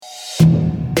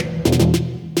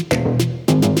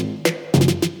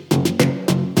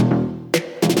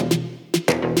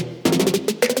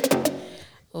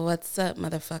What's up,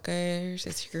 motherfuckers?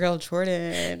 It's your girl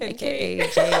Jordan, aka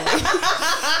Jay.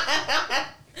 I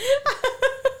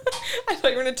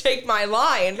thought you were going to take my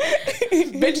line.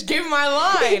 Bitch, give my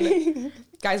line.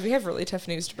 Guys, we have really tough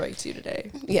news to break to you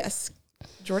today. Yes.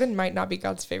 Jordan might not be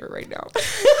God's favorite right now.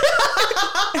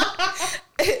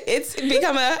 It's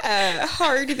become a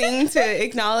hard thing to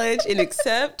acknowledge and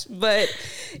accept, but,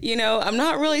 you know, I'm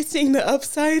not really seeing the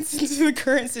upsides into the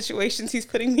current situations he's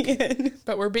putting me in.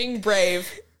 But we're being brave.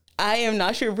 I am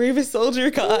not your bravest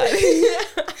soldier, God.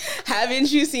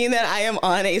 Haven't you seen that I am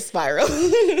on a spiral?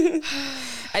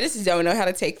 I just don't know how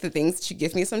to take the things that you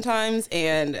give me sometimes,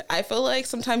 and I feel like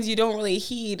sometimes you don't really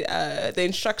heed the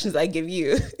instructions I give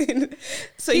you.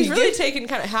 So he's really taking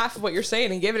kind of half of what you're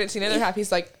saying and giving it to the other half.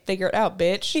 He's like, figure it out,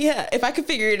 bitch. Yeah, if I could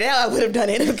figure it out, I would have done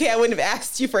it. Okay, I wouldn't have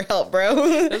asked you for help, bro.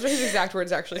 Those are his exact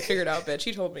words, actually. Figure it out, bitch.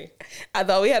 He told me. I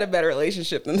thought we had a better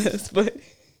relationship than this, but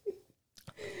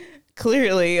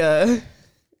clearly I've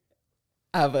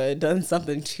done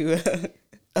something to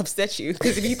upset you,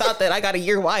 because if you thought that I got a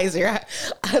year wiser,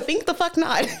 I think the fuck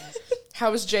not. How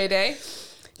was J-Day?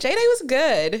 J-Day was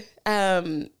good.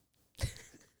 I'm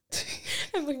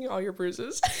looking at all your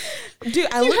bruises. Dude,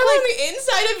 I You look have like on the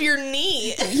inside of your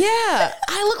knee. yeah,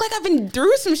 I look like I've been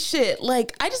through some shit.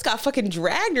 Like I just got fucking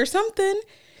dragged or something.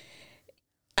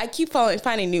 I keep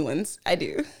finding new ones. I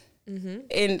do,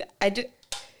 and I did.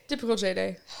 Typical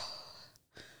J-Day.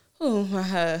 Oh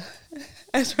my!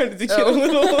 I started to get a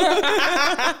little,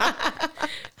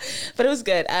 but it was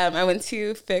good. I went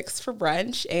to Fix for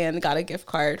brunch and got a gift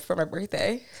card for my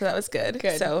birthday, so that was good.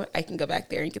 Good. So I can go back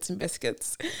there and get some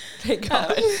biscuits. Thank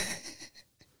God.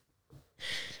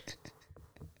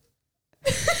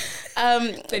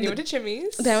 Then you went to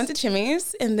Chimmy's. Then I went to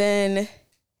Chimmy's, and then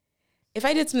if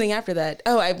I did something after that,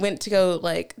 I went to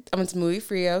Movie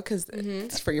Frio, because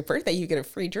for your birthday you get a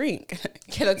free drink.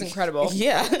 Yeah, that's incredible.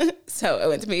 Yeah. So I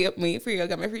went to Movie Frio,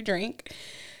 got my free drink.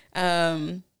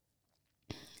 And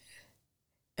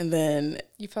then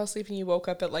You fell asleep and you woke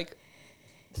up at like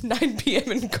 9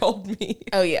 p.m. and called me.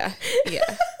 oh yeah.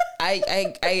 Yeah.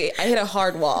 I hit a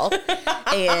hard wall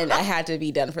and I had to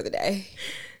be done for the day.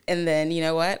 And then you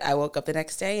know what? I woke up the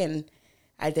next day and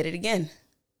I did it again.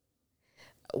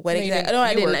 What No, you exactly? didn't. No, I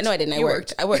You didn't. worked. No, I didn't. I You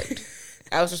worked. I worked.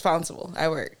 I was responsible. I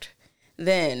worked.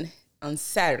 Then on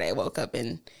Saturday, I woke up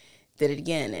and did it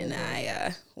again, and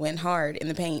I went hard in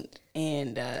the paint.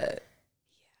 And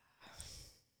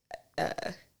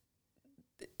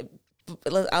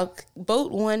I'll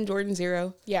boat 1, Jordan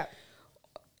 0. Yeah.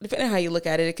 Depending on how you look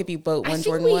at it, it could be boat 1, I think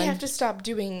Jordan we 1. have to stop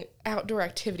doing outdoor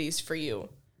activities for you.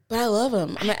 But I love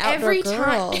them. I'm an outdoor Every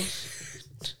girl. time.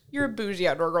 You're a bougie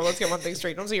outdoor girl. Let's get one thing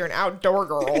straight. Don't say you're an outdoor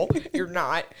girl. You're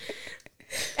not.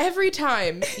 Every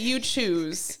time you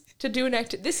choose to do an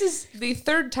activity, this is the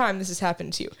third time this has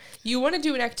happened to you. You want to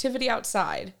do an activity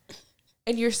outside,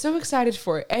 and you're so excited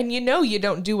for it, and you know you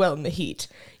don't do well in the heat.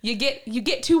 You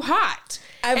get too hot,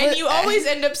 and you always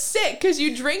end up sick because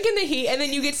you drink in the heat, and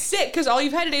then you get sick because all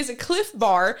you've had today is a Cliff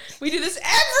Bar. We do this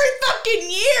every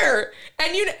fucking year,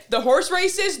 and the horse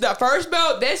races, the first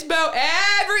boat, this boat,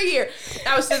 every year.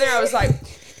 I was sitting there, I was like,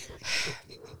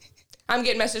 I'm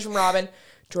getting a message from Robin.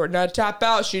 Jordan had to tap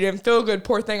out. She didn't feel good.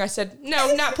 Poor thing. I said,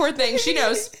 no, not poor thing. She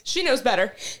knows. She knows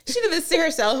better. She did this to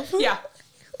herself. Yeah.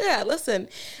 Yeah, listen.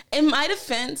 In my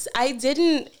defense, I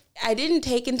didn't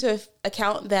take into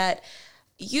account that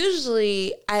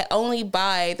usually I only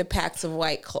buy the packs of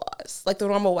White Claws, like the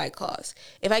normal White Claws.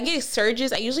 If I get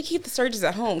Surges, I usually keep the Surges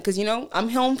at home because, you know, I'm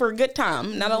home for a good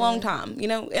time, not a long time, you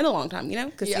know, in a long time, you know,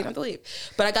 because you don't have to leave.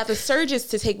 But I got the Surges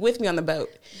to take with me on the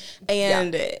boat.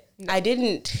 And I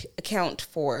didn't account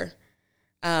for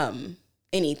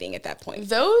anything at that point.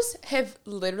 Those have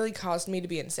literally caused me to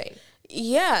be insane.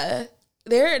 Yeah.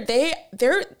 They're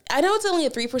I know it's only a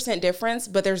 3% difference,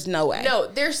 but there's no way. No,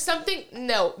 there's something,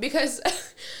 because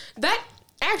that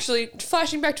actually,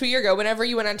 flashing back to a year ago, whenever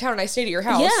you went out of town and I stayed at your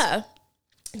house. Yeah.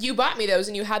 You bought me those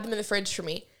and you had them in the fridge for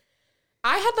me.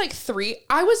 I had like 3.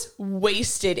 I was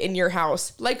wasted in your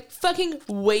house. Like fucking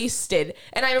wasted.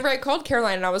 And I remember I called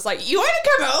Caroline and I was like, you want to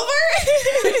come over?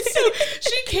 So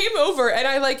she came over and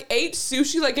I like ate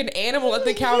sushi like an animal at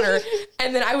the counter.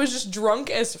 And then I was just drunk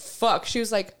as fuck. She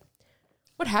was like,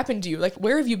 what happened to you? Like,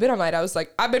 where have you been all night? I was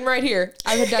like, I've been right here.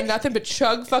 I have done nothing but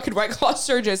chug fucking White Claw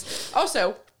Surges.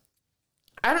 Also,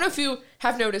 I don't know if you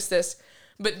have noticed this,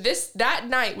 but that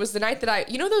night was the night that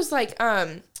you know those like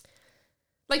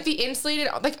the insulated,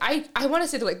 like I want to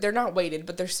say like they're not weighted,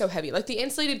 but they're so heavy. Like the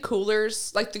insulated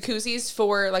coolers, like the koozies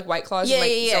for like White Claws and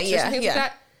like seltzers and things like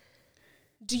that.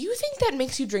 Do you think that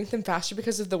makes you drink them faster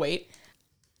because of the weight?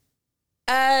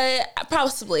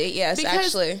 Possibly, yes, Because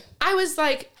actually. I was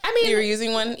like, I mean, You were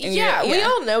using one? And yeah, you're- we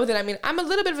all know that. I mean, I'm a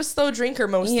little bit of a slow drinker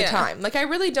most of the Yeah. time. Like, I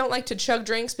really don't like to chug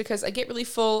drinks because I get really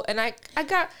full, and I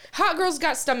got, hot girls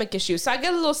got stomach issues, so I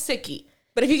get a little sicky.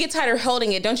 But if you get tired of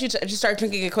holding it, don't you just start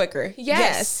drinking it quicker?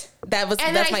 Yes. That's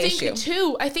And my I think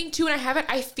issue. I think too, when I have it,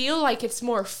 I feel like it's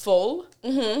more full.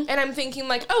 Mm-hmm. And I'm thinking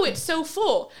like, oh, it's so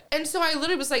full. And so I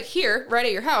literally was like, here, right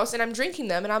at your house, and I'm drinking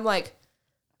them, and I'm like,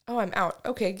 oh, I'm out.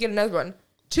 Okay, get another one.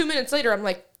 2 minutes later, I'm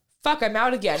like, fuck, I'm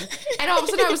out again. And all of a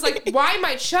sudden I was like, why am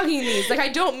I chugging these? Like, I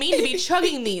don't mean to be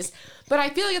chugging these. But I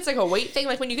feel like it's like a weight thing.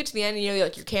 Like when you get to the end and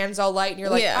like your can's all light and you're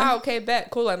like, Yeah. oh, okay, bet,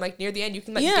 cool. I'm like near the end, you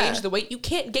can like Yeah. gauge the weight. You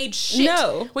can't gauge shit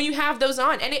No. when you have those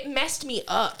on. And it messed me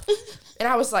up. And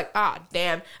I was like, ah,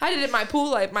 damn. I did it at my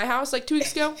pool at my house like 2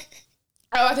 weeks ago.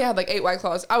 Oh, I think I had like 8 White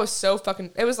Claws. I was so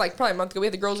fucking, it was like probably a month ago. We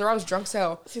had the girls there. I was drunk as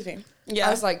hell. Excuse me. Yeah. I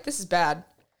was like, this is bad.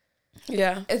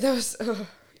 yeah. And those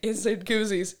inside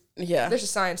koozies. Yeah. There's a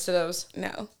science to those.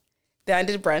 No. Then I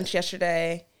did brunch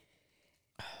yesterday.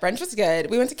 Brunch was good.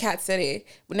 We went to Cat City.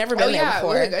 We've never been there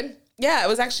before. Was it good? Yeah, it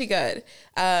was actually good.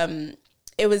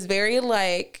 It was very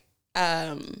like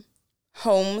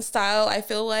home style, I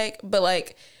feel like, but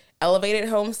like elevated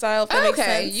home style, if that makes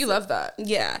sense. You love that.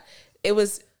 Yeah. It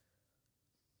was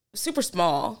super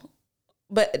small,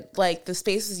 but like the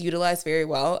space was utilized very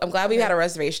well. I'm glad we had a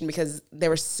reservation because there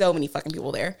were so many fucking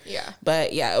people there. Yeah.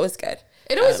 But yeah, it was good.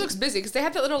 It always looks busy because they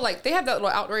have that little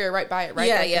out area right by it, right?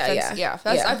 Yeah, Like, yeah, the fence. yeah.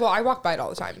 That's, Yeah. I walk by it all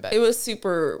the time, but It was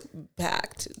super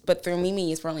packed, but their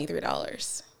Mimi's were only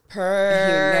 $3.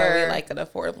 per You know, we like an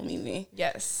affordable Mimi.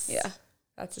 yes, Yeah,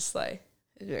 that's a sleigh.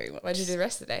 very much. What'd you do the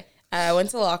rest of the day? I went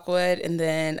to Lockwood and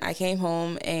then I came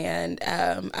home and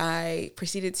I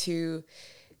proceeded to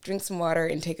drink some water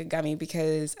and take a gummy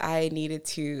because I needed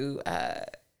to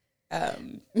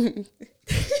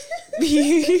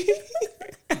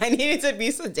I needed to be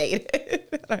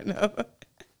sedated. I don't know.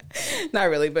 Not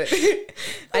really, but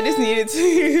I just needed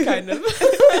to kind of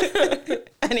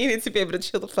I needed to be able to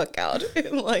chill the fuck out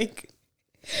and like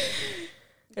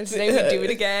And today we do it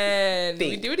again.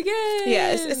 We do it again.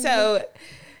 yes. So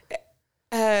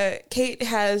Kate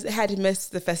has had to miss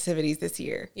the festivities this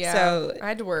year. Yeah. So I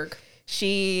had to work.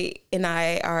 she and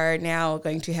I are now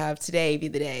going to have today be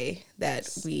the day that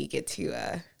we get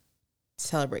to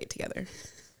celebrate together.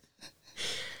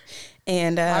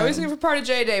 And I was looking for part of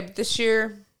J Day, but this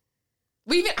year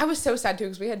I was so sad too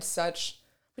because we had such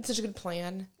a good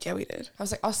plan. yeah, we did. I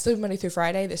was like, I'll sleep Monday through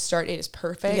Friday. The start date is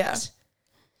perfect. Yeah.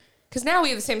 Because now we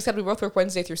have the same schedule. We both work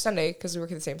Wednesday through Sunday because we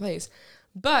work at the same place.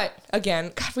 But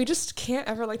again, God, we just can't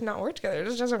ever like not work together. It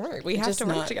just doesn't work. We have Just to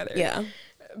work not- together. Yeah.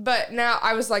 But now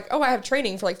I was like, oh, I have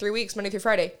training for like 3 weeks, Monday through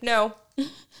Friday. No.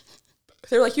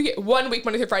 They're like, you get 1 week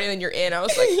Monday through Friday, and then you're in. I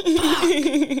was like,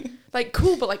 fuck. Like,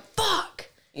 cool, but like, fuck.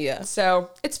 Yeah. So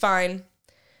it's fine.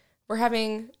 We're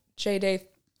having J Day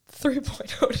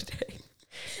 3.0 today.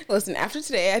 Listen, after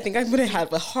today, I think I'm gonna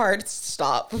have a hard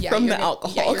stop from you're the gonna-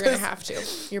 alcohol. Yeah, you're gonna 'cause- have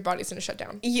to. Your body's gonna shut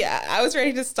down. Yeah, I was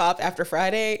ready to stop after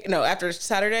after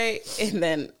Saturday, and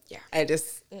then I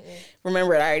just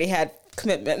remembered I already had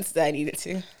commitments that I needed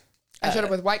to. I showed up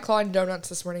with White Claw and donuts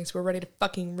this morning, so we're ready to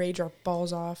fucking rage our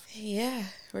balls off. Yeah,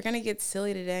 we're gonna get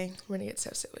silly today. We're gonna get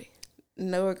so silly.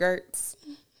 No regrets.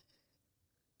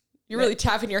 You're really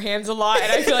tapping your hands a lot, and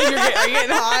I feel like are you getting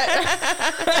hot?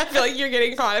 I feel like you're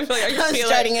getting hot. I feel like I can feel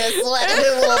it. in a sweat a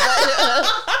little bit.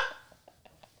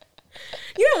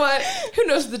 You know what? Who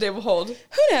knows what the day will hold?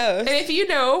 Who knows? And if you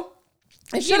know,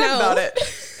 If shut you up know. about it.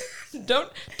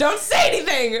 Don't say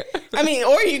anything. I mean,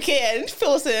 or you can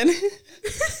fill us in.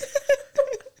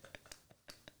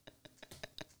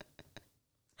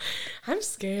 I'm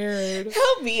scared.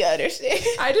 Help me understand.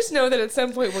 I just know that at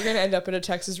some point we're gonna end up in a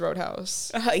Texas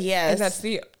Roadhouse, Yes. and that's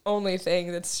the only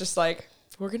thing that's just like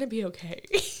we're gonna be okay.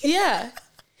 yeah.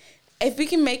 If we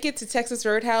can make it to Texas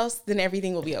Roadhouse, then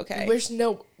everything will be okay.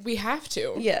 We have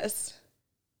to. Yes.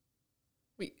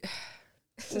 We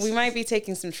We might be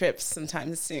taking some trips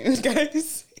sometime soon,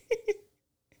 guys.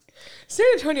 San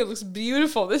Antonio looks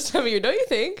beautiful this time of year, don't you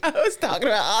think? I was talking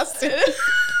about Austin.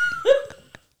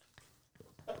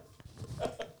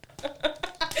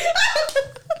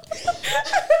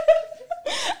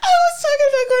 I was talking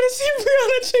about going to see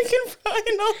Brianna Chicken Fry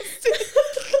in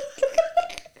Austin.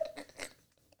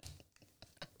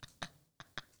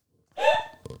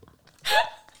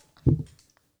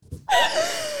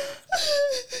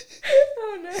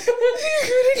 Oh no!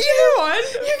 Either one.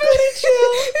 You're gonna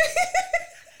chill.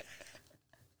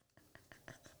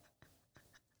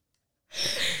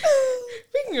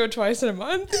 We can go twice in a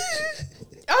month.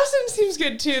 Austin seems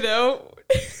good too, though.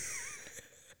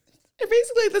 They're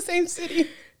basically the same city.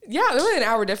 Yeah, they're only an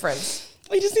hour difference.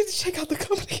 We just need to check out the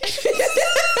combinations.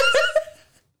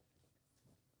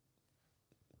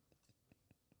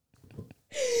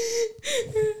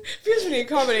 If you guys have any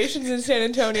accommodations in San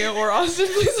Antonio or Austin,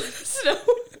 please let us know.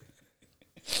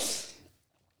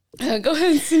 Go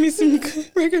ahead and send me some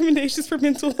good recommendations for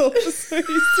mental health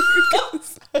facilities.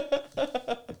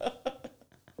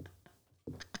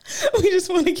 We just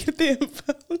want to get the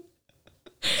info.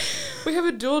 We have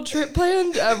a dual trip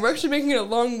planned. We're actually making it a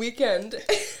long weekend.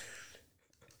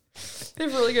 They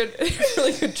have really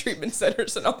good treatment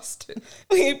centers in Austin.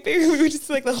 We figured we would just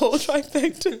like the whole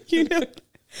trifecta, you know,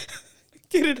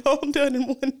 get it all done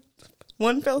in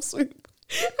one fell swoop.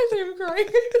 I think I'm crying.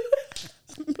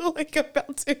 I feel like I'm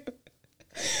about to.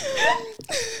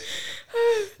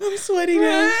 I'm sweating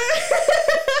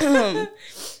now.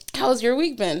 How's your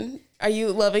week been? Are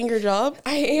you loving your job?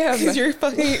 I am. Because you're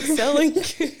fucking excelling.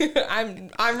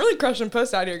 I'm really crushing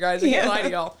posts out here, guys. I can't lie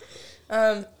to y'all.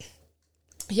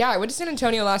 Yeah, I went to San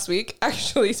Antonio last week.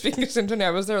 Actually, speaking of San Antonio,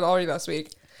 I was there already last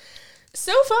week.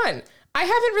 So fun. I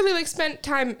haven't really like spent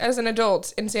time as an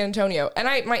adult in San Antonio, and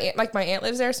my aunt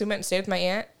lives there, so we went and stayed with my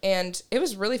aunt, and it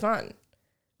was really fun.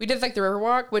 We did like the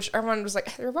Riverwalk, which everyone was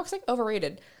like, the Riverwalk's like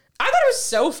overrated. I thought it was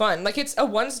so fun. Like it's a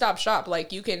one-stop shop.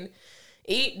 Like you can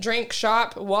eat, drink,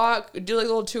 shop, walk, do like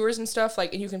little tours and stuff.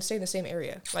 Like, and you can stay in the same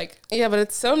area. Like, yeah, but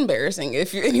it's so embarrassing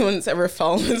if anyone's ever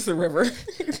fallen into the river.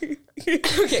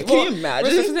 Okay, can you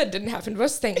imagine? That didn't happen to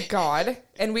us, thank God.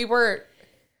 And we went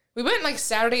like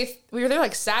Saturday. We were there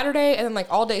like Saturday, and then like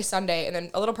all day Sunday, and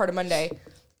then a little part of Monday.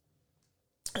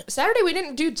 Saturday we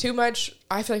didn't do too much.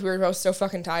 I feel like we were both so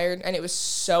fucking tired, and it was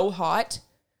so hot,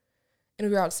 and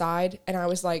we were outside, and I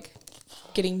was like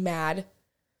getting mad.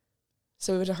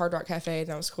 So we went to Hard Rock Cafe, and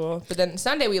that was cool. But then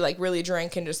Sunday we like really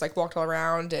drank and just like walked all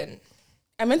around. And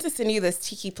I meant to send you this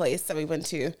tiki place that we went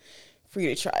to for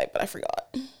you to try, but I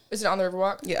forgot. Is it on the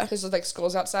Riverwalk? Yeah. Because there's like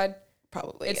schools outside.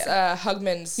 Probably. It's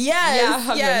Hugman's. Yes, Yeah,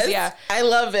 Hugman's. yes. Yeah. I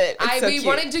love it. It's so we cute.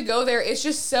 wanted to go there. It's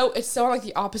so on like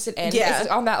the opposite end. Yeah.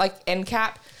 It's on that like end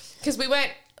cap. Because we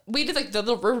did like the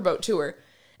little riverboat tour.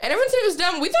 And everyone said it was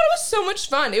dumb. We thought it was so much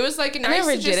fun. It was like nice I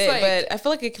never to did just it, like, but I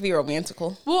feel like it could be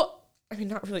romantical. well, I mean,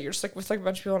 not really. You're just like with like a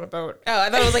bunch of people on a boat. Oh, I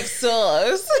thought it was like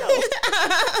solos.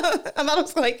 I thought it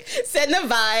was like setting a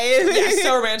vibe. Yeah,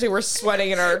 so romantic. We're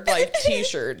sweating in our like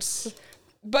t-shirts.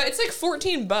 But it's like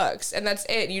 $14 and that's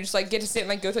it. You just like get to sit and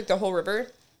like go through like the whole river.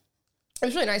 It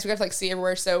was really nice. We got to like see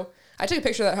everywhere. So I took a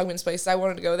picture of that Hugman's place. I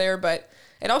wanted to go there, but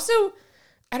it also,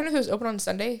 I don't know if it was open on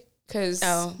Sunday because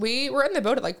we were in the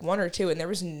boat at like 1 or 2 and there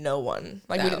was no one.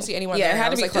 Like we didn't see anyone. Yeah, there. it had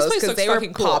to be like, close because they were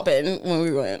popping when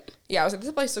we went. Yeah, I was like,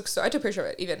 this place looks so. I took a picture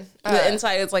of it even. The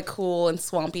inside is like cool and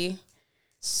swampy.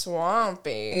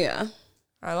 Swampy. Yeah,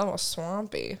 I love a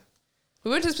swampy. We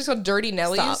went to this place called Dirty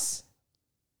Nelly's. Stop.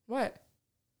 What?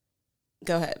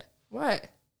 Go ahead. What?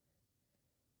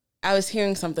 I was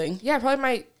hearing something. Yeah, probably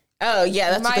my. Oh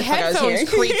yeah, that's my what the fuck I was headphones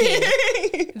hearing.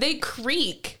 creaking. They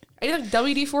creak. I did like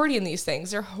WD-40 in these things.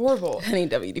 They're horrible. I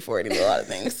need WD-40 in a lot of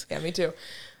things. Yeah, me too.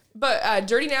 But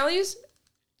Dirty Nelly's,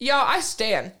 y'all, I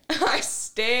stand. I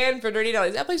stand for Dirty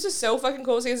Nelly's. That place is so fucking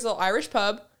cool. It's this little Irish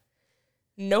pub.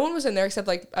 No one was in there except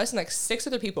like us and like 6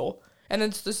 other people. And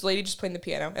then this lady just playing the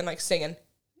piano and like singing.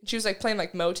 She was like playing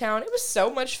like Motown. It was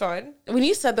so much fun. When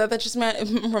you said that just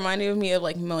reminded me of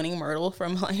like Moaning Myrtle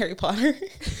from Harry Potter.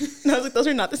 And I was like, those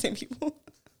are not the same people.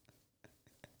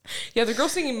 Yeah, the girl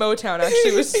singing Motown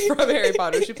actually was from Harry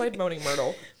Potter. She played Moaning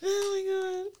Myrtle. Oh my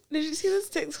god. Did you see this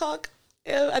TikTok?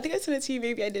 I think I sent it to you,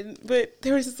 maybe I didn't. But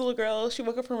there was this little girl, she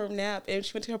woke up from her nap and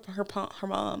she went to her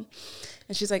mom.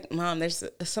 And she's like, Mom, there's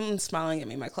someone smiling at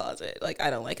me in my closet. Like, I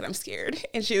don't like it. I'm scared.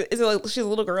 And she's a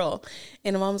little girl.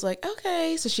 And the mom's like,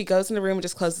 okay. So she goes in the room and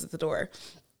just closes the door.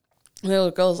 And the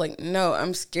little girl's like, no,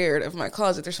 I'm scared of my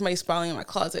closet. There's somebody smiling in my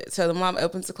closet. So the mom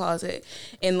opens the closet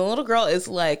and the little girl is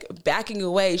like backing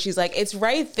away. She's like, it's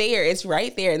right there. It's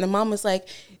right there. And the mom was like,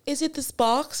 is it this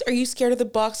box? Are you scared of the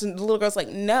box? And the little girl's like,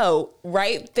 no,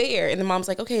 right there. And the mom's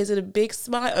like, okay, is it a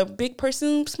big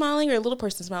person smiling or a little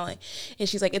person smiling? And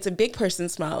she's like, it's a big person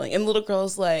smiling. And the little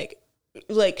girl's like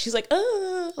she's like,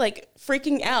 like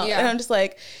freaking out. Yeah. And I'm just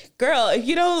like, girl, if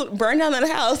you don't burn down that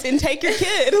house and take your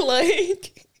kid,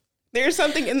 like, there's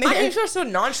something in there. I feel so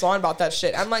nonchalant about that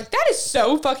shit. I'm like, that is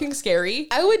so fucking scary.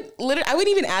 I wouldn't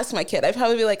even ask my kid. I'd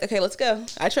probably be like, okay, let's go.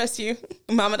 I trust you.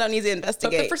 Mama don't need to Put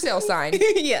investigate. the for sale sign.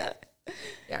 Yeah.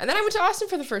 Yeah, and then I went to Austin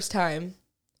for the first time.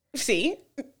 See?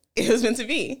 It was meant to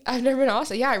be. I've never been to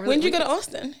Austin. Yeah, I really. When did you go to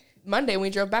Austin? Monday, when we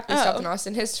drove back, we stopped in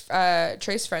Austin. His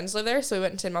Trey's friends live there, so we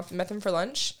went and met them for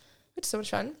lunch. It was so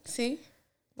much fun. See?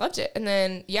 Loved it. And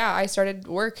then, yeah, I started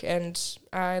work, and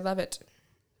I love it.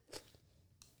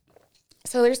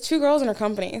 So there's two girls in her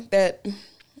company that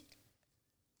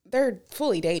they're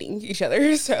fully dating each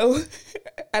other. So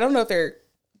I don't know if they're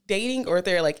dating or if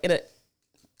they're like in a,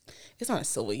 it's not a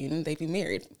civil union. They'd be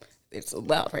married. It's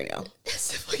loud right now.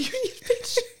 Civil union,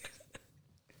 bitch.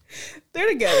 They're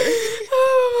together.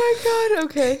 Oh my God.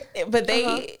 Okay. But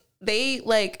they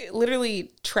like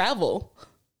literally travel.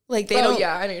 Like they don't.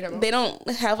 Yeah, I know you're talking about. They don't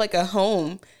have like a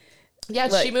home. Yeah,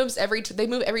 like, she moves they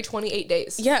move every 28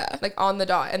 days. Yeah. Like on the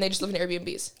dot, and they just live in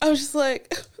Airbnbs. I was just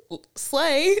like,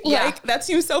 slay. Yeah. Like that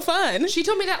seems so fun. She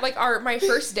told me that like my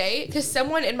first day, because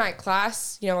someone in my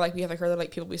class, you know, like we have like other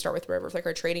like people we start with wherever, like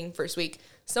our training first week.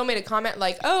 Someone made a comment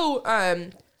like, oh,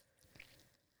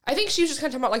 I think she was just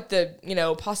kind of talking about like the, you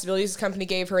know, possibilities the company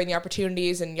gave her and the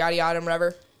opportunities and yada yada and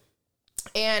whatever.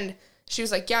 And she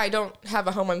was like, yeah, I don't have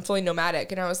a home. I'm fully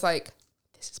nomadic. And I was like,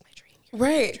 this is my dream.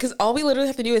 Right. Because all we literally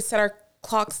have to do is set our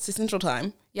clocks to Central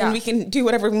Time. Yeah. And we can do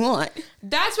whatever we want.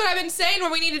 That's what I've been saying,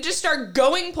 where we need to just start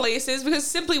going places, because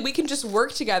simply we can just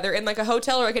work together in like a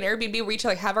hotel or like an Airbnb where we each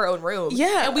like have our own room.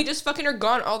 Yeah. And we just fucking are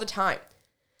gone all the time.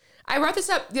 I brought this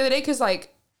up the other day because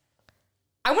like,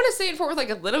 I want to stay in Fort Worth like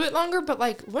a little bit longer, but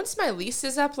like once my lease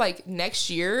is up like next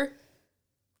year,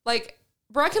 like,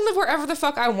 bro, I can live wherever the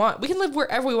fuck I want. We can live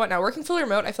wherever we want now. Working fully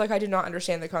remote, I feel like I do not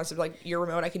understand the concept of like, you're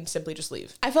remote, I can simply just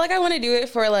leave. I feel like I want to do it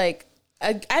for like,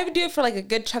 I would do it for like a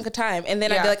good chunk of time. And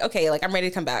then I'd be Yeah. like, okay, like I'm ready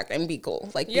to come back and be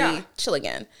cool. Like Yeah. be chill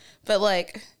again. But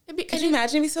like, could you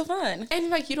imagine? It'd be so fun.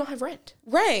 And like, you don't have rent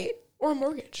Right. or a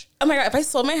mortgage. Oh my God. If I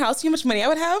sold my house, you know how much money I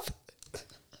would have?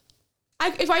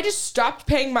 If I just stopped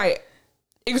paying my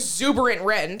exuberant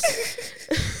rent.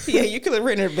 Yeah, you could have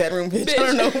rented a bedroom, bitch. I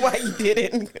don't know why you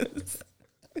didn't.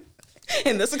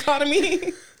 In this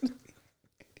economy,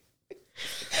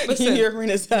 Listen, your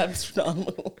rent is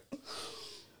astronomical.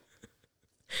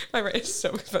 my rent is so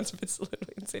expensive. It's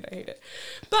literally insane. I hate it.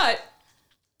 But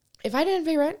if I didn't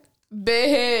pay rent,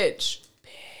 bitch,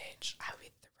 I would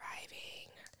be thriving.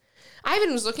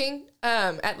 Ivan was looking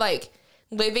at like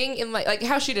living in like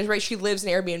how she does, right? She lives in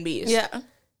Airbnbs. Yeah.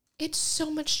 It's so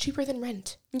much cheaper than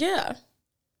rent. Yeah.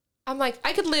 I'm like,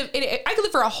 I could live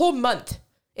for a whole month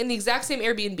in the exact same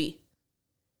Airbnb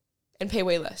and pay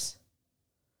way less.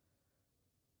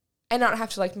 And not have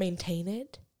to like maintain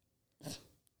it.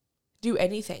 Do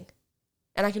anything.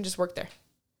 And I can just work there.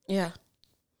 Yeah.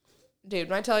 Dude,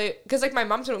 when I tell you, because like my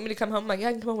mom's gonna want me to come home, I'm like, yeah,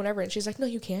 I can come home whenever. And she's like, no,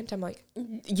 you can't. I'm like,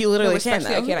 You literally no, can,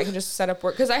 respectfully, though. I can't. I can just set up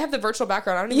work. Because I have the virtual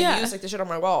background. I don't even Yeah. use like the shit on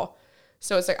my wall.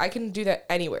 So it's like, I can do that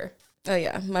anywhere. Oh,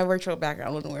 yeah. My virtual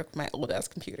background wouldn't work with my old-ass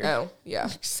computer. Oh, yeah.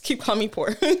 Just keep calling me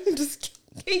poor. Just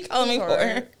keep calling me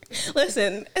Sorry. poor.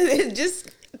 Listen,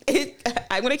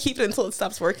 I'm going to keep it until it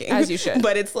stops working. As you should.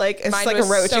 But it's like Mine a was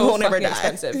roach. so You won't ever fucking die.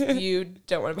 expensive. You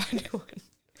don't want to buy a new one.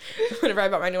 Whenever I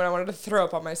bought my new one, I wanted to throw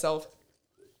up on myself.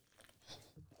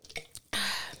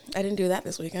 I didn't do that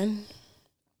this weekend.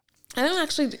 I don't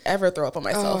actually ever throw up on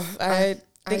myself. Oh, I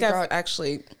think I've got-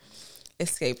 actually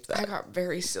escaped that. I got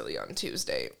very silly on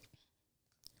Tuesday.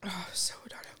 Oh, so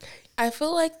not okay. I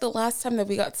feel like the last time that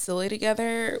we got silly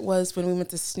together was when we went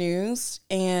to Snooze,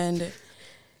 and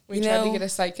We you tried know, to get a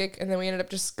psychic, and then we ended up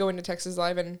just going to Texas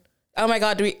Live, and oh my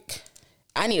God,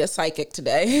 I need a psychic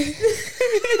today.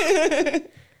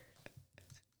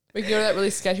 we can go to that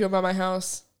really sketchy one by my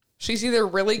house. She's either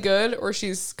really good or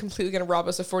she's completely gonna rob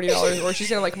us of $40, or she's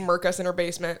gonna like murk us in her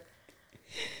basement.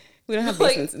 We don't have Like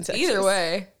basements in Texas. either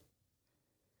way.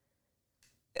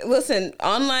 Listen,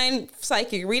 online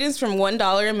psychic readings from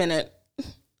 $1 a minute.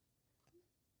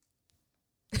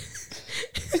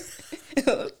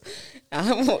 I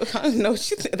don't know.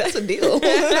 That's a deal.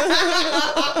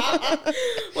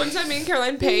 One time, me and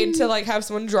Caroline paid to like have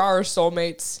someone draw our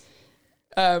soulmates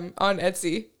on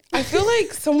Etsy. I feel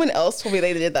like someone else told me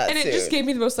they did that And too. it just gave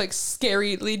me the most like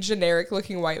scarily generic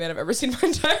looking white man I've ever seen in my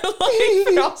entire life.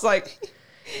 And I was like,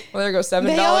 well, there goes $7.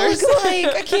 They all look like,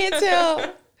 I can't tell.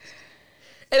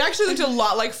 It actually looked a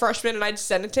lot like Freshman, and I'd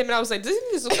send it to him, and I was like, doesn't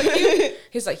this look like you?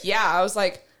 He's like, yeah. I was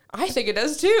like, I think it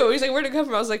does too. He's like, where'd it come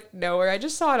from? I was like, nowhere. I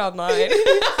just saw it online.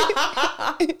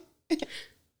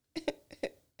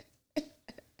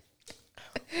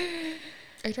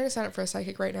 Are you trying to sign up for a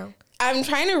psychic right now? I'm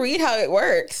trying to read how it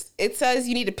works. It says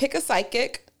you need to pick a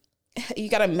psychic. You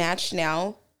got to match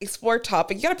now. Explore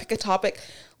topic. You got to pick a topic.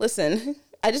 Listen,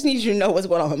 I just need you to know what's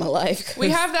going on in my life. We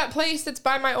have that place that's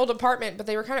by my old apartment, but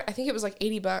they were kind of, I think it was like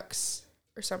 $80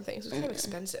 or something. So it was kind of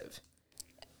expensive.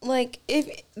 Like,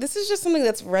 if this is just something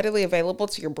that's readily available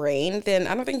to your brain, then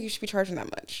I don't think you should be charging that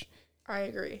much. I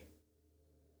agree.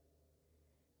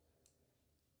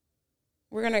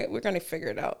 We're gonna figure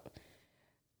it out.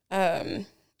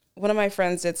 one of my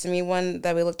friends did send me one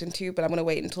that we looked into, but I'm gonna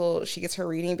wait until she gets her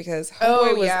reading because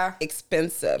Homeboy was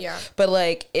expensive. Yeah. But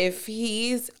like, if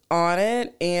he's on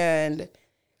it and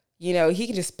you know he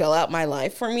can just spell out my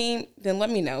life for me, then let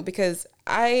me know because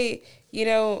I've paid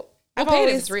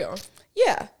if it's real.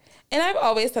 Yeah. And I've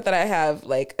always thought that I have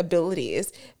like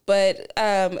abilities, but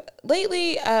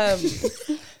lately,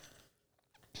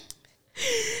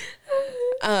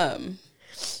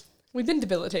 we've been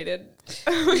debilitated.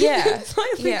 Yeah,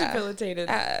 Slightly debilitated.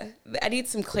 I need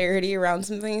some clarity around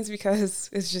some things because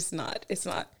it's just not. It's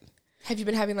not. Have you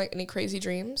been having like any crazy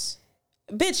dreams?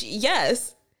 Bitch,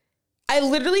 yes. I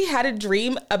literally had a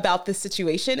dream about this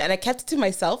situation, and I kept it to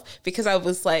myself because I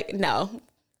was like, no.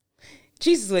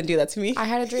 Jesus wouldn't do that to me. I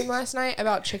had a dream last night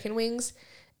about chicken wings,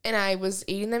 and I was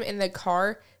eating them in the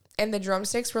car, and the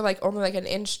drumsticks were like only like an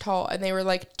inch tall, and they were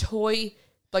like toy,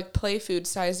 like play food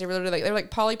size. They were literally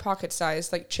like Polly Pocket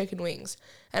size, like chicken wings.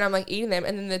 And I'm like eating them,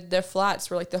 and then the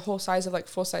flats were like the whole size of like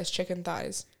full size chicken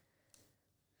thighs.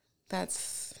 That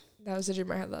was the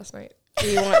dream I had last night. Do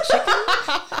you want chicken?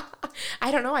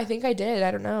 I don't know. I think I did. I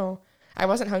don't know. I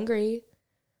wasn't hungry.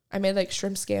 I made like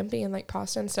shrimp scampi and like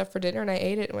pasta and stuff for dinner, and I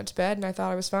ate it and went to bed, and I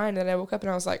thought I was fine. And then I woke up and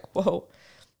I was like, whoa,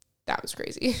 that was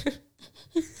crazy.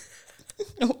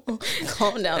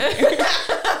 Calm down there.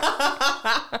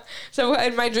 So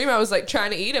in my dream, I was like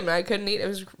trying to eat them and I couldn't eat. It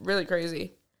was really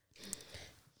crazy.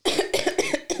 Are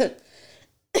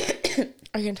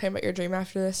you going to tell me about your dream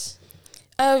after this?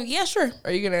 Yeah, sure.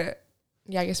 Are you going to...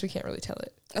 Yeah, I guess we can't really tell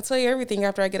it. I'll tell you everything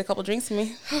after I get a couple drinks in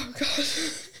me. Oh,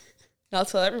 gosh. I'll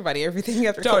tell everybody everything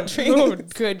after Don't. a couple Oh,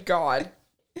 drinks. good God.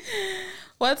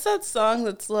 What's that song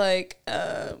that's like...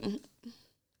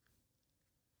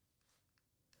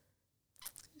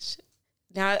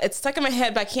 Now it's stuck in my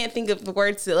head, but I can't think of the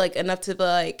words that, like enough to be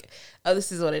like, oh,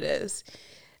 this is what it is.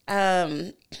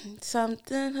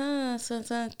 Something, I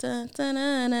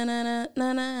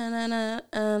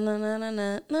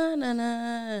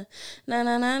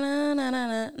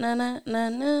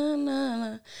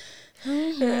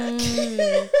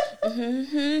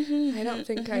don't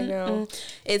think I know.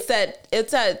 It's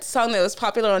that song that was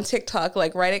popular on TikTok,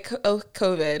 like right at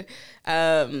COVID.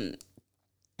 I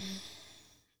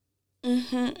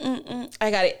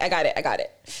got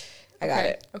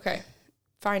it. Okay.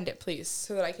 Find it, please,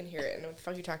 so that I can hear it and know what the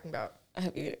fuck you're talking about. I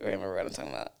hope you remember what I'm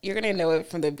talking about. You're gonna know it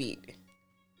from the beat.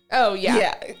 Oh, yeah.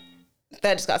 Yeah.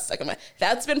 That just got stuck in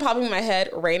that's been popping in my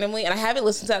head randomly, and I haven't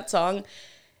listened to that song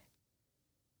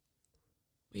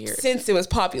since it was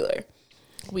popular.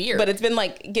 Weird. But it's been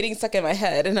like getting stuck in my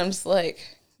head, and I'm just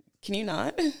like, can you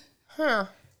not? Huh.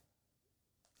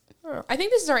 I think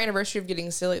this is our anniversary of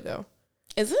getting silly, though.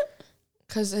 Is it?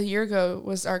 Because a year ago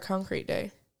was our concrete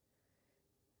day.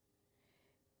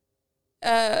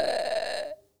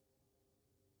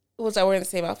 Was I wearing the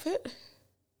same outfit?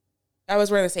 I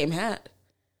was wearing the same hat,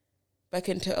 but I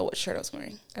couldn't tell what shirt I was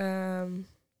wearing.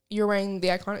 You're wearing the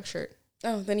iconic shirt.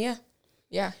 Oh, then yeah.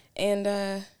 Yeah. And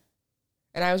I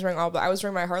was wearing all black. I was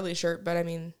wearing my Harley shirt, but I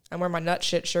mean, I'm wearing my nut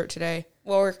shit shirt today.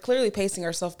 Well, we're clearly pacing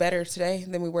ourselves better today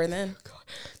than we were then. God.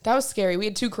 That was scary. We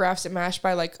had 2 crafts at MASH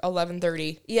by like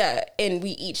 11:30. Yeah, and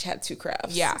we each had 2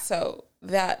 crafts. Yeah. So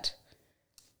that...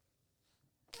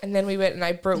 And then we went and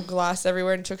I broke glass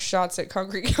everywhere and took shots at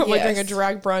Concrete Cowboy during a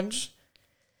drag brunch.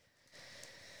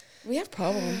 We have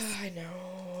problems. I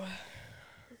know.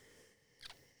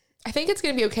 I think it's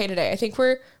going to be okay today. I think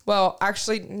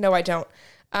actually, no, I don't.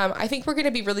 I think we're going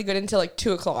to be really good until like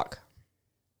 2 o'clock.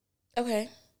 Okay.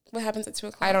 What happens at 2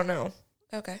 o'clock? I don't know.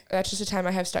 Okay. That's just a time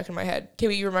I have stuck in my head. Can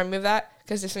you remind me of that?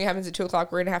 Because if something happens at 2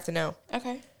 o'clock, we're going to have to know.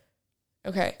 Okay.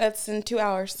 Okay. That's in 2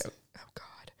 hours. Oh, God.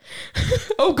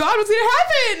 Oh, God, what's going to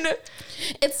happen?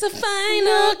 It's the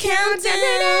final countdown.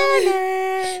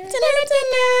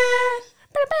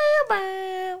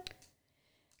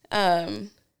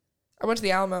 I went to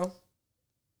the Alamo.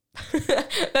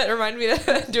 That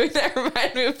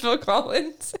reminded me of Phil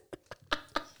Collins.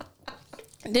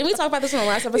 Didn't we talk about this in the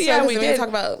last episode? Yeah, we did. Talk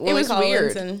about it was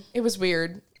Collins weird. It was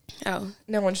weird. Oh,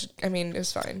 no one should. I mean, it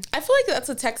was fine. I feel like that's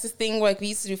a Texas thing. Like we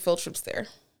used to do field trips there.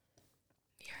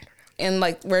 Yeah, I don't know. And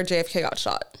like where JFK got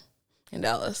shot in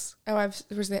Dallas. Oh, were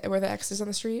the X's on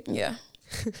the street? Yeah.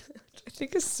 I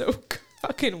think it's so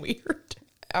fucking weird.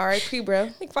 R.I.P. bro.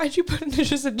 Like, why'd you put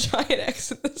just a giant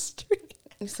X in the street?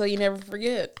 So you never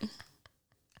forget.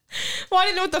 Well, I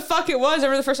didn't know what the fuck it was. I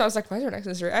remember the first time I was like, why is there an X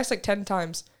in the street? I asked like 10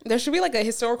 times. There should be like a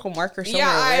historical marker somewhere.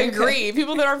 Yeah, I agree.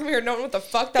 People that aren't from here don't know what the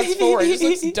fuck that's for. It just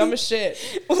looks dumb as shit.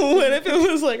 What if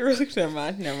it was like really... Never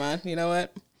mind. You know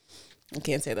what? I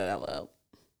can't say that out loud.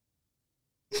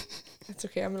 That's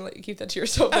okay. I'm gonna let you keep that to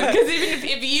yourself because even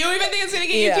if you even think it's gonna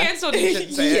get you canceled, you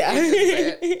shouldn't say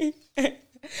it. You shouldn't say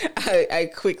it.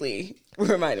 I quickly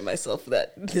reminded myself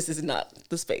that this is not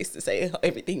the space to say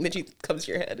everything that comes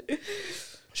to your head.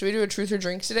 Should we do a truth or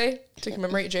drink today to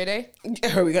commemorate J Day?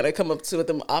 Are we gonna come up to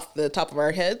them off the top of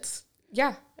our heads?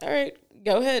 Yeah. All right,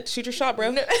 go ahead, shoot your shot,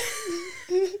 bro. No.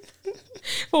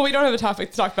 Well, we don't have a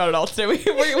topic to talk about at all today.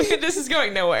 This is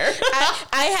going nowhere.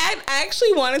 I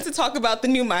actually wanted to talk about the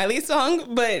new Miley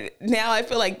song, but now I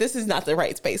feel like this is not the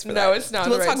right space for that. No, it's not.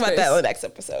 So we'll talk about that in the next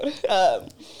episode.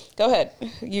 Go ahead.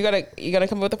 You gonna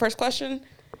come up with the first question?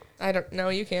 I don't know.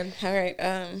 You can. All right.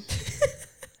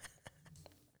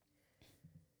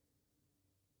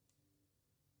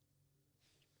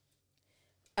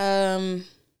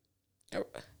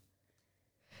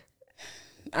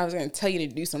 I was gonna tell you to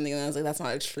do something, and I was like, "That's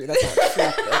not true. That's not true.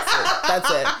 That's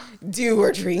it. Do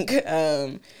or drink." We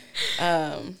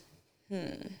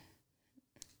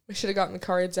should have gotten the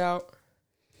cards out.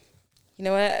 You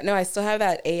know what? No, I still have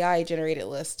that AI generated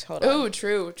list. Hold on. Oh,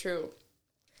 true.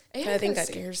 AI I think that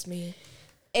scares me.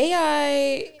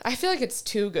 AI I feel like it's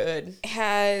too good.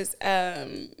 has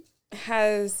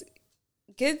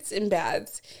goods and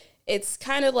bads. It's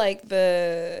kind of like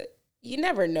you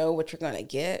never know what you're gonna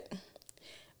get,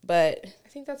 but I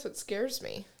think that's what scares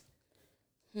me.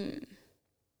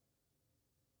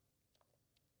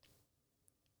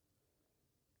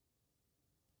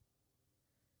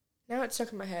 Now it's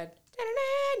stuck in my head.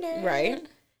 right.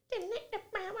 It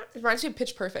reminds me of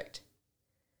Pitch Perfect.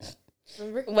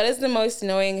 Remember? What is the most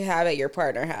annoying habit your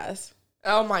partner has?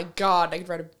 Oh my god, I could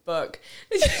write a book.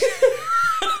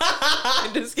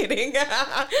 I'm just kidding.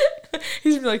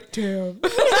 He's gonna be like, damn. I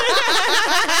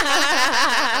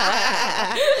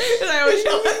always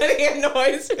feel that he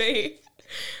annoys me.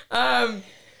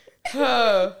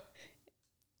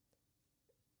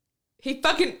 He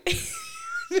fucking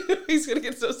he's gonna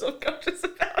get so self-conscious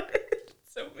about it.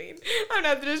 So mean. I'm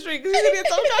not gonna drink because he's gonna get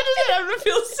self-conscious and I'm gonna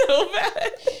feel so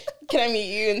bad. Can I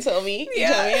meet you and tell me?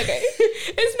 Yeah. Tell me? Okay.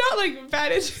 It's not like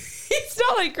bad. It's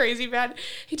not like crazy bad.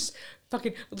 He just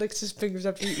fucking licks his fingers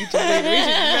up to each other. He's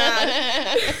mad.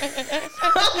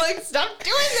 I'm like, stop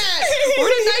doing that. We're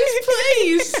in a nice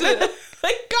place.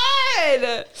 Like,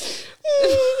 God.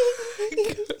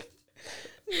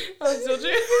 I'm still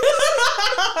doing.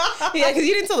 Yeah, because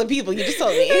you didn't tell the people. You just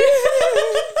told me.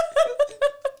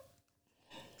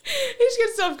 He just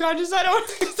gets self-conscious. I don't want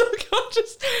to get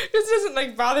self-conscious. This doesn't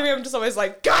like bother me. I'm just always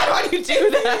like, God, why do you do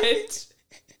that?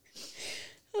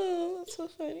 Oh, that's so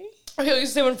funny. Okay,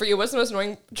 let's say one for you. What's the most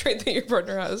annoying trait that your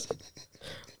partner has?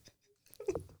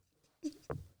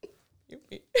 You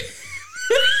me.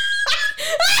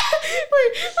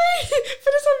 Wait.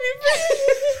 Finish on me.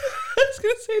 I was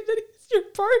gonna say that he's your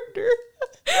partner.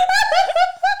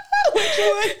 Which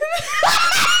one?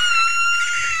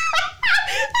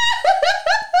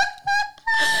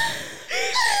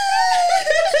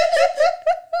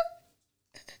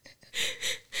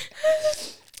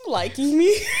 Liking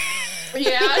me?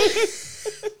 Yeah.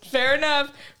 Fair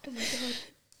enough. Oh my god.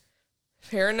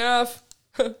 Fair enough.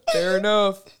 Fair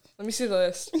enough. Let me see the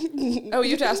list. Oh,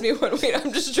 you have to ask me one. Wait,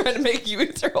 I'm just trying to make you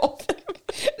answer all of them.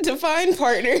 Define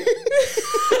partner.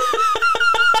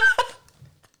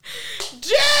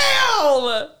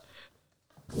 Damn!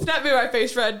 That made my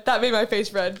face red. That made my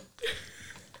face red.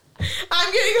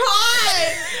 I'm getting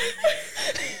hot!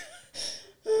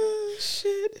 Oh,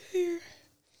 shit. Here.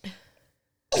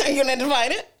 Are you going to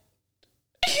define it?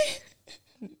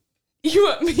 You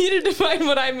want me to define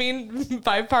what I mean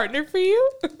by partner for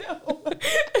you? No.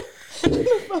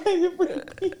 Define it for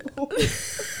people.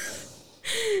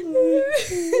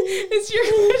 It's your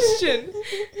question.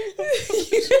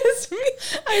 You asked me.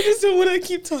 I just don't want to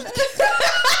keep talking.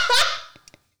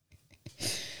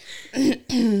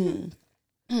 I'm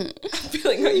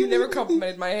feeling like you never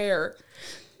complimented my hair.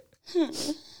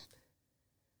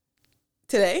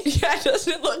 Today? Yeah,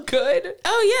 doesn't it look good?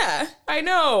 Oh, yeah. I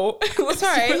know. It's all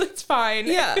right. It's fine.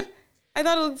 Yeah. I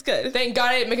thought it looked good. Thank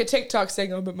God I didn't make a TikTok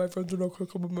saying, I bet my friends are not going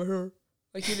to compliment my hair.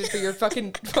 Like you did for your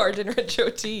fucking bartender at Joe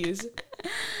T's.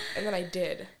 And then I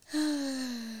did.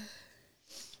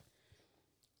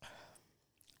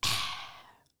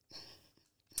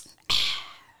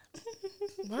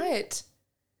 What?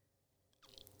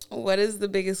 What is the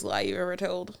biggest lie you've ever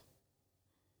told?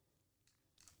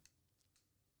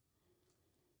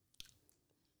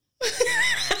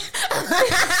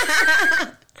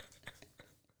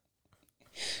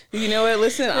 You know what?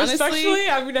 Listen, honestly, Respectfully,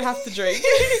 I'm gonna have to drink.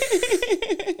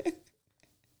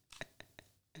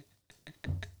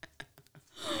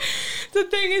 The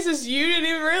thing is you didn't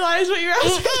even realize what you were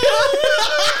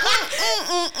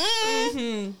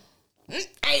asking.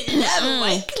 I love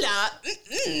White Claw.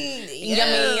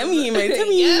 Yummy, yummy, my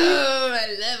tummy.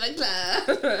 I love White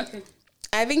Claw.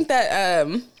 I think that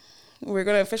we're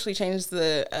going to officially change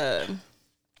the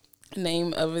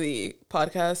name of the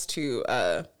podcast to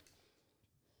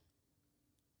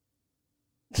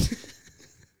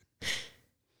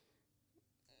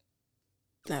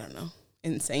I don't know,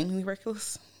 insanely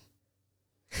reckless.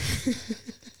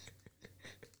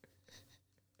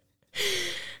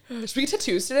 Should we get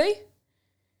tattoos today?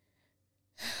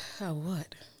 Oh,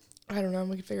 what? I don't know.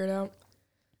 We can figure it out.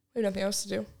 We have nothing else to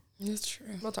do. That's true.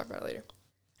 We'll talk about it later.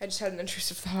 I just had an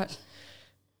intrusive thought.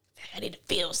 I need to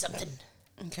feel something.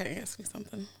 Okay, ask me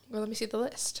something. Well, let me see the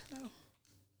list. Oh.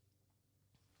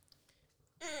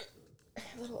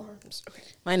 Little arms. Okay.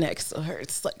 My neck still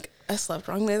hurts. Like, I slept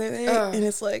wrong the other day, and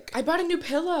it's like, I bought a new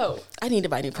pillow. I need to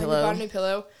buy a new pillow. I bought a new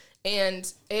pillow,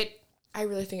 and I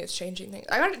really think it's changing things.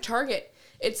 I got it at Target.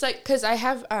 It's like, because I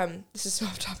have, this is so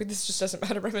off topic, this just doesn't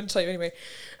matter, but I'm going to tell you anyway.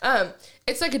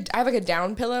 It's like, I have like a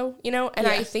down pillow, you know, and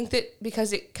I think that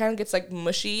because it kind of gets like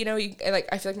mushy, you know,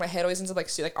 I feel like my head always ends up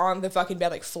like, on the fucking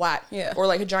bed, like flat, or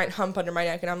like a giant hump under my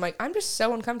neck, and I'm like, I'm just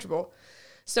so uncomfortable.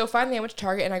 So finally I went to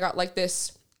Target, and I got like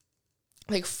this,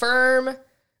 like firm,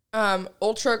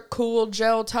 ultra cool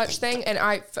gel touch thing, and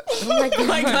oh my god. Oh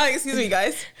my god, excuse me,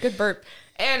 guys. Good burp.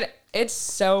 And it's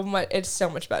so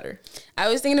much better. I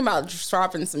was thinking about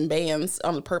swapping some bands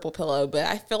on the purple pillow, but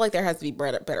I feel like there has to be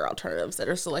better alternatives that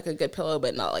are still like a good pillow,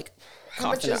 but not like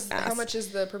how much is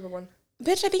the purple one?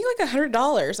 Bitch, I think like $100,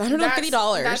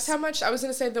 $150. That's how much. I was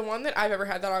gonna say the one that I've ever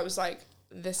had that I was like,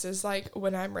 this is like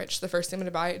when I'm rich, the first thing I'm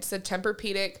gonna buy. It's the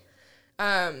Tempur-Pedic.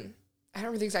 I don't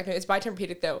remember the exact name. It's by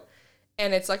Tempur-Pedic though,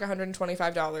 and it's like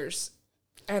 $125.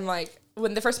 And like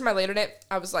when the first time I laid on it,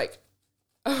 I was like,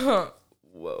 whoa.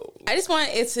 I just want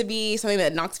it to be something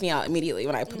that knocks me out immediately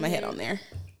when I put my head on there.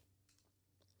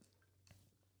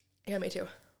 Yeah, me too.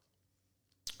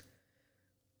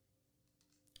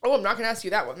 Oh, I'm not gonna ask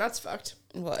you that one. That's fucked.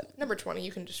 What? Number 20.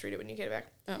 You can just read it when you get it back.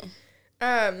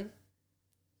 Oh.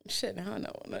 Shit, now I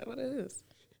know what it is.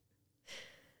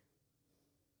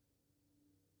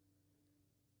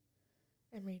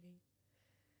 I'm reading.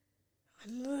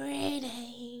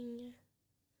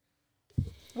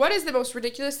 What is the most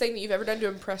ridiculous thing that you've ever done to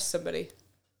impress somebody?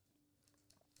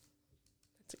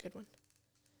 That's a good one.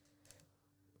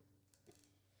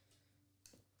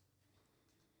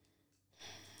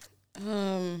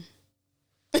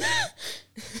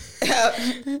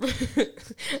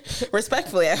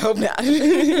 Respectfully, I hope not. To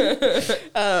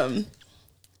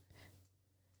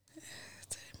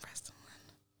impress someone,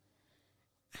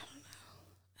 I don't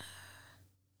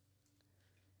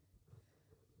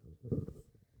know.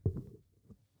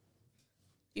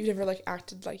 You've never like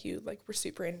acted like you like were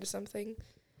super into something?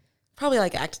 Probably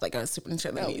like acted like I was super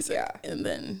into the music, and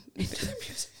then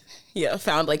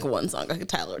found like one song I could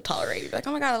tolerate. Be like,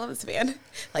 oh my god, I love this band.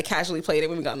 Like casually played it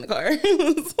when we got in the car.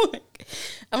 It's like,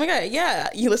 oh my god, yeah,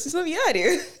 you listen to them? Yeah, I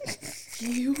do.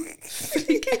 You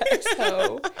fake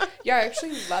asshole. Yeah, I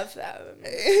actually love them.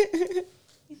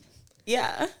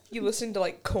 Yeah, you listen to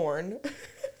like Korn.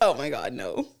 Oh my god,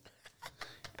 no.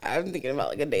 I'm thinking about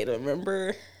like a day to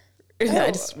remember.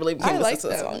 I just really became obsessed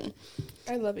with that song.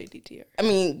 I love ADTR. I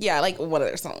mean, yeah, I like one of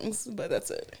their songs, but that's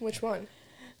it. Which one?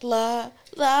 La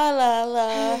la la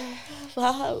la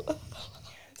la.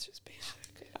 It's just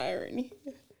basic irony.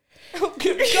 Oh,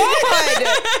 good God!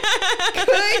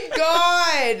 Good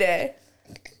God!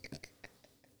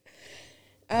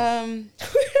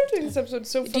 We're doing this episode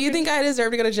so. Do you think I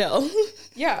deserve to go to jail?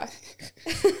 Yeah.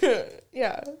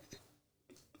 Yeah.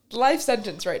 Life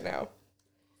sentence right now.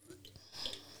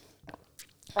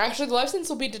 Actually, the life sentence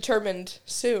will be determined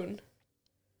soon.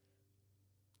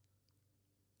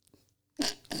 I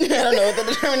don't know what the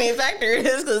determining factor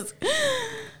is, because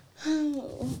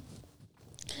I'm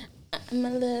a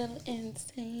little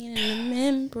insane in the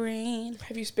membrane.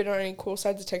 Have you been on any cool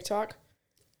sides of TikTok?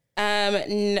 You're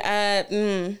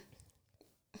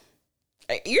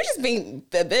just being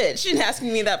a bitch and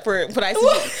asking me that for what I said. No,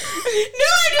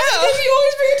 I don't, because you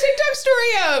always bring a TikTok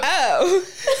story up. Oh.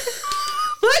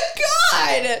 My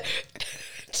God!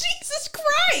 Jesus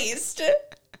Christ!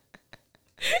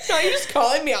 No, you're just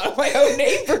calling me out of my own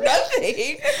name for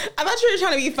nothing. I thought you were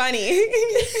trying to be funny. I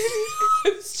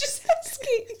was just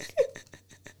asking.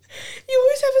 You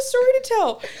always have a story to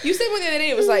tell. You said one the other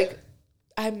day, it was like,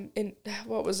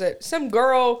 what was it? Some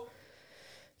girl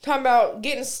talking about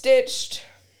getting stitched.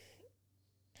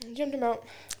 I jumped him out.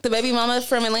 The baby mama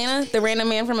from Atlanta? The random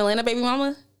man from Atlanta baby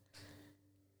mama?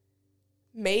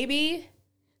 Maybe.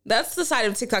 That's the side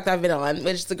of TikTok that I've been on,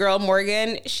 which the girl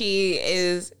Morgan, she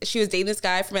was dating this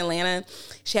guy from Atlanta.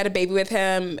 She had a baby with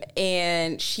him,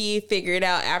 and she figured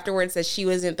out afterwards that she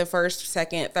wasn't the first,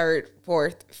 second, third,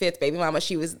 fourth, fifth baby mama.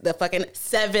 She was the fucking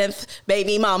seventh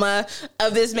baby mama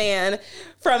of this man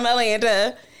from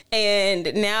Atlanta.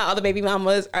 And now all the baby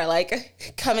mamas are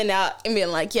like coming out and being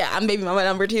like, yeah, I'm baby mama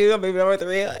number 2, I'm baby mama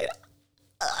 3. Like,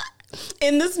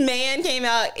 and this man came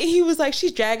out, he was like,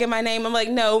 she's dragging my name. I'm like,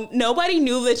 no, nobody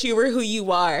knew that you were who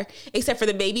you are except for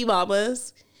the baby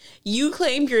mamas. You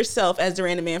claimed yourself as the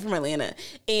random man from Atlanta,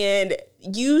 and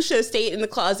you should have stayed in the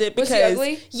closet because, was he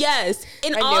ugly? Yes,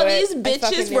 and all these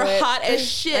bitches were hot as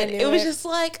shit. It was just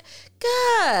like,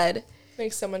 God.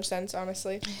 Makes so much sense,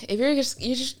 honestly. If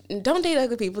you just don't date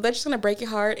ugly people. They're just gonna break your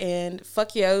heart and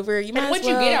fuck you over. You might. And what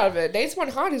you get out of it? Date someone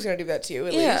hot who's gonna do that to you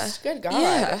at least. Good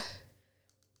God.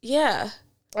 Yeah.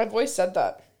 I've always said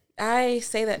that. I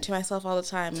say that to myself all the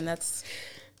time, and that's.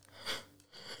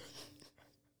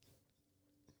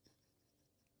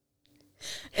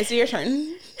 It's your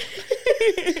turn.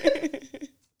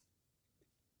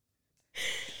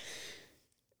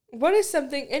 What is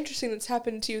something interesting that's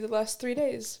happened to you the last 3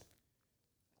 days?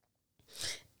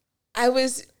 I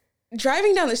was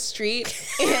driving down the street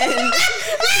and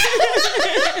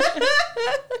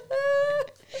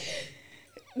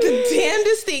the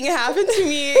damnedest thing happened to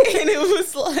me, and it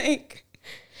was like,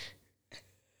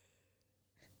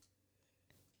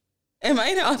 am I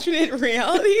in an alternate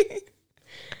reality?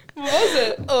 What was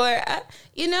it? Or, I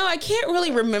can't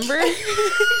really remember.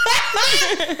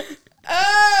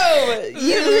 Oh,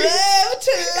 you love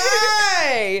to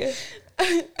lie.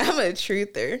 I'm a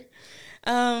truther.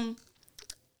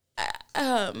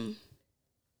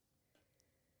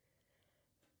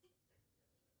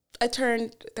 I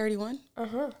turned 31.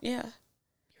 Uh-huh. Yeah.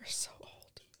 You're so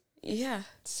old. Yeah.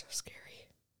 It's so scary.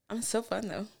 I'm so fun,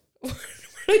 though.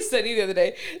 I sent you the other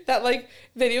day, that like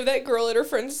video of that girl at her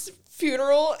friend's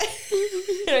funeral.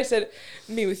 And I said,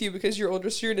 me with you because you're older,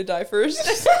 so you're gonna die first.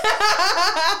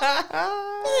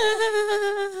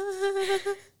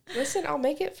 Listen, I'll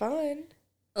make it fun.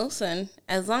 Listen,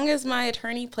 as long as my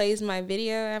attorney plays my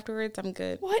video afterwards, I'm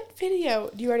good. What video?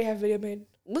 Do you already have a video made?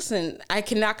 Listen, I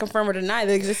cannot confirm or deny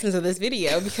the existence of this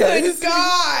video because... Good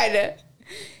God!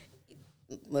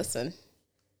 Listen.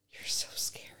 You're so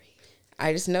scary.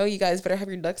 I just know you guys better have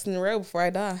your ducks in a row before I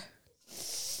die.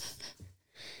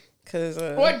 Cause,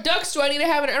 what ducks do I need to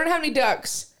have? I don't have any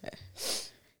ducks.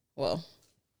 Well.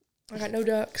 I got no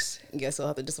ducks. I guess I'll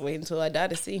have to just wait until I die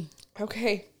to see.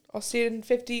 Okay. I'll see it in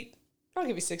 50... I'll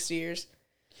give you 60 years.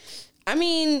 I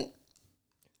mean,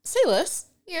 say less.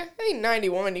 Yeah, I think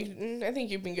 91. I think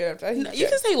you've been good after. You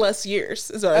can say less years,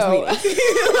 is what I was meaning.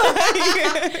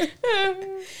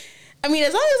 I mean,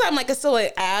 as long as I'm like still an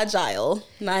agile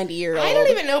 90-year-old. I don't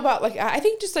even know about I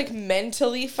think just like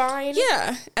mentally fine.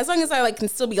 Yeah, as long as I can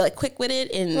still be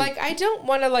quick-witted and I don't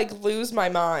want to lose my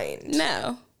mind.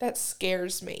 No, that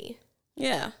scares me.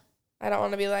 Yeah. I don't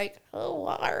want to be oh,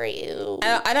 what are you?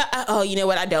 I don't. Oh, you know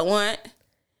what I don't want?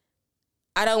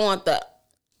 I don't want the.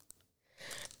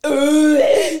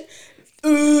 The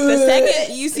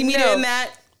second you see me doing that,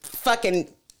 fucking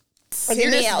send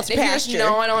me out to pasture. You're just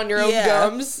gnawing on your own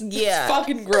gums. Yeah, it's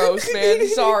fucking gross, man.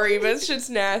 Sorry, but it's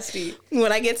just nasty.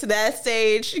 When I get to that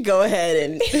stage, go ahead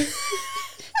and.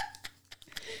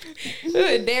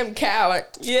 Ooh, damn cow.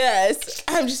 Yes,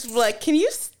 I'm just can you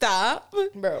stop,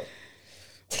 bro?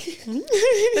 I'm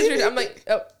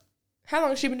oh, how long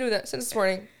has she been doing that? Since this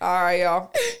morning. All right,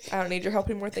 y'all. I don't need your help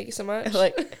anymore. Thank you so much.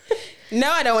 No,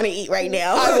 I don't want to eat right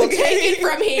now. I will take it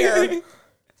from here.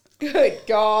 Good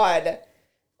God.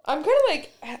 I'm kind of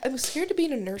I'm scared to be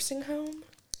in a nursing home,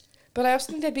 but I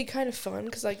also think that'd be kind of fun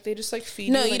because they just feed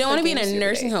you. No, you don't want to be in a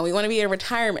nursing home. You want to be in a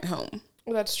retirement home.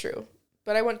 Well, that's true.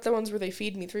 But I want the ones where they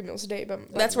feed me 3 meals a day.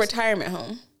 But that's retirement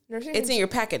home. Nursing it's in your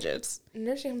packages.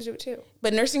 Nursing homes do it too.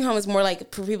 But nursing home is more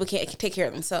for people can't take care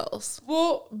of themselves.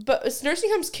 Well, but nursing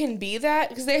homes can be that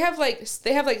because they have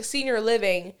senior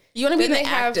living. You want to be in the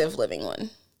active living one.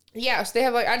 Yeah, so they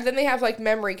have then they have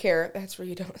memory care. That's where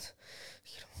you don't want to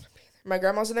be there. My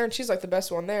grandma's in there and she's the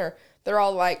best one there. They're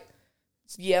all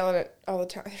yelling at all the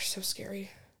time. They're so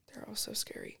scary. They're all so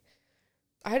scary.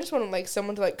 I just want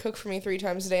someone to cook for me 3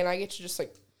 times a day and I get to just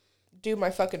do my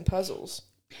fucking puzzles.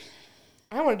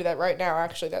 I want to do that right now,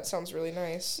 actually. That sounds really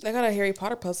nice. They got a Harry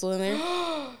Potter puzzle in there.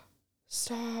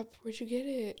 Stop. Where'd you get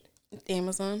it?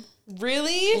 Amazon.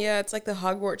 Really? Yeah, it's the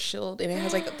Hogwarts shield, and it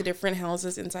has the different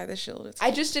houses inside the shield.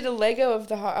 I just did a Lego of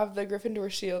the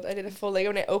Gryffindor shield. I did a full Lego,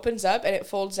 and it opens up, and it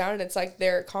folds down, and it's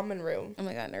their common room. Oh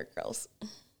my God, nerd girls.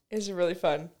 It's really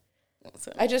fun.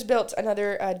 Awesome. I just built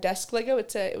another desk Lego.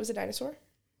 It was a dinosaur.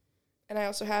 And I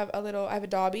also have I have a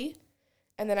Dobby.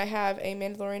 And then I have a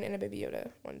Mandalorian and a Baby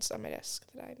Yoda ones on my desk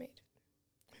that I made.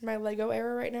 In my Lego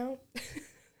era right now.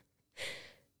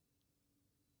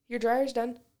 Your dryer's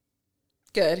done.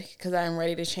 Good, because I'm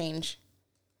ready to change.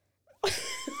 What is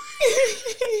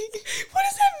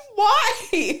that?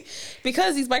 Why?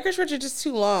 Because these biker shorts are just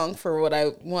too long for what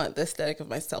I want the aesthetic of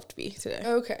myself to be today.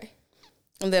 Okay.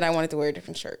 And then I wanted to wear a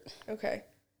different shirt. Okay.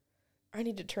 I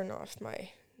need to turn off my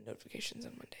notifications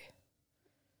on Monday.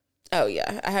 Oh,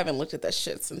 yeah. I haven't looked at that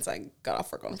shit since I got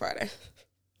off work on Friday.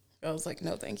 I was like,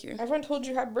 no, thank you. Everyone told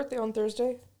you happy birthday on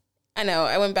Thursday. I know.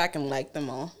 I went back and liked them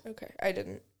all. Okay. I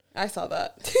didn't. I saw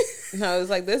that. And I was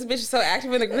like, this bitch is so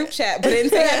active in the group chat, but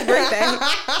didn't say happy birthday.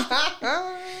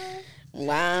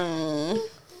 Wow.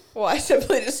 Well, I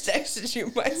simply just texted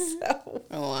you myself.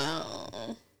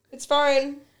 Wow. It's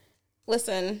fine.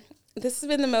 Listen, this has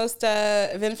been the most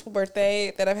eventful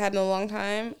birthday that I've had in a long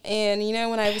time. And, you know,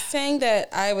 when I was saying that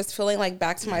I was feeling like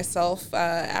back to myself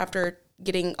after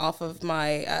getting off of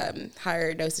my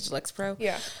higher dosage Lexapro.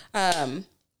 Yeah.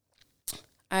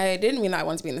 I didn't mean that I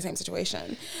wanted to be in the same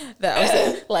situation. That I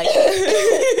was like...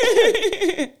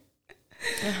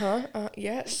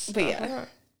 Yes. But yeah.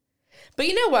 But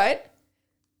you know what?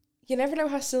 You never know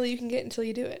how silly you can get until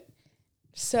you do it.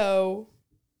 So,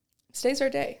 today's our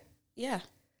day. Yeah.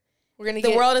 We're going to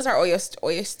The world is our oyster.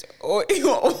 Oyster. Was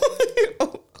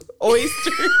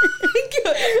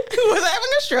I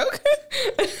having a stroke?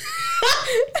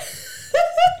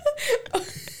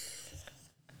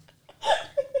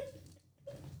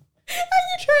 Are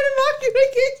you trying to mock me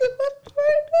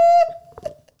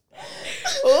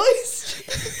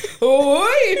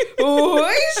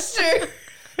Oyster.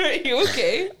 Are you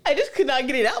okay? I just could not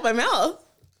get it out of my mouth.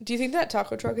 Do you think that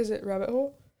taco truck is at Rabbit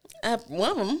Hole?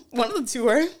 One of them. One of the two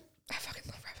are. I fucking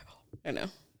love Rabbit Hole. I know.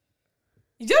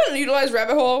 You don't utilize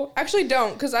Rabbit Hole? Actually,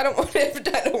 don't, because I don't want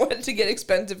it to get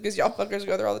expensive because y'all fuckers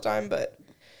go there all the time, but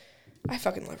I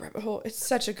fucking love Rabbit Hole. It's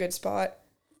such a good spot.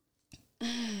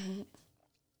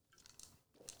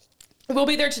 We'll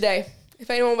be there today. If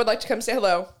anyone would like to come say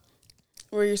hello.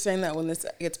 Were you saying that when this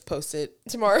gets posted?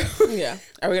 Tomorrow. Yeah.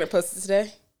 Are we going to post it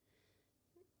today?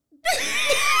 That's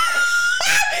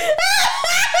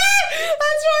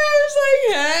why I was like,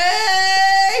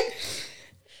 hey.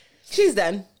 She's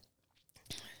done.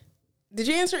 Did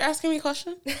you answer asking me a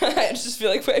question? I feel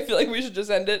like we should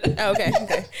just end it. Oh, okay. Okay. I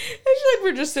feel like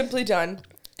we're just simply done.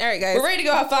 All right, guys. We're ready to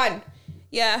go have fun.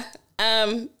 Yeah.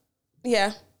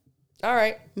 Yeah. All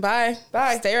right. Bye.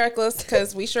 Bye. Stay reckless,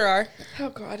 because we sure are. Oh,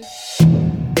 God.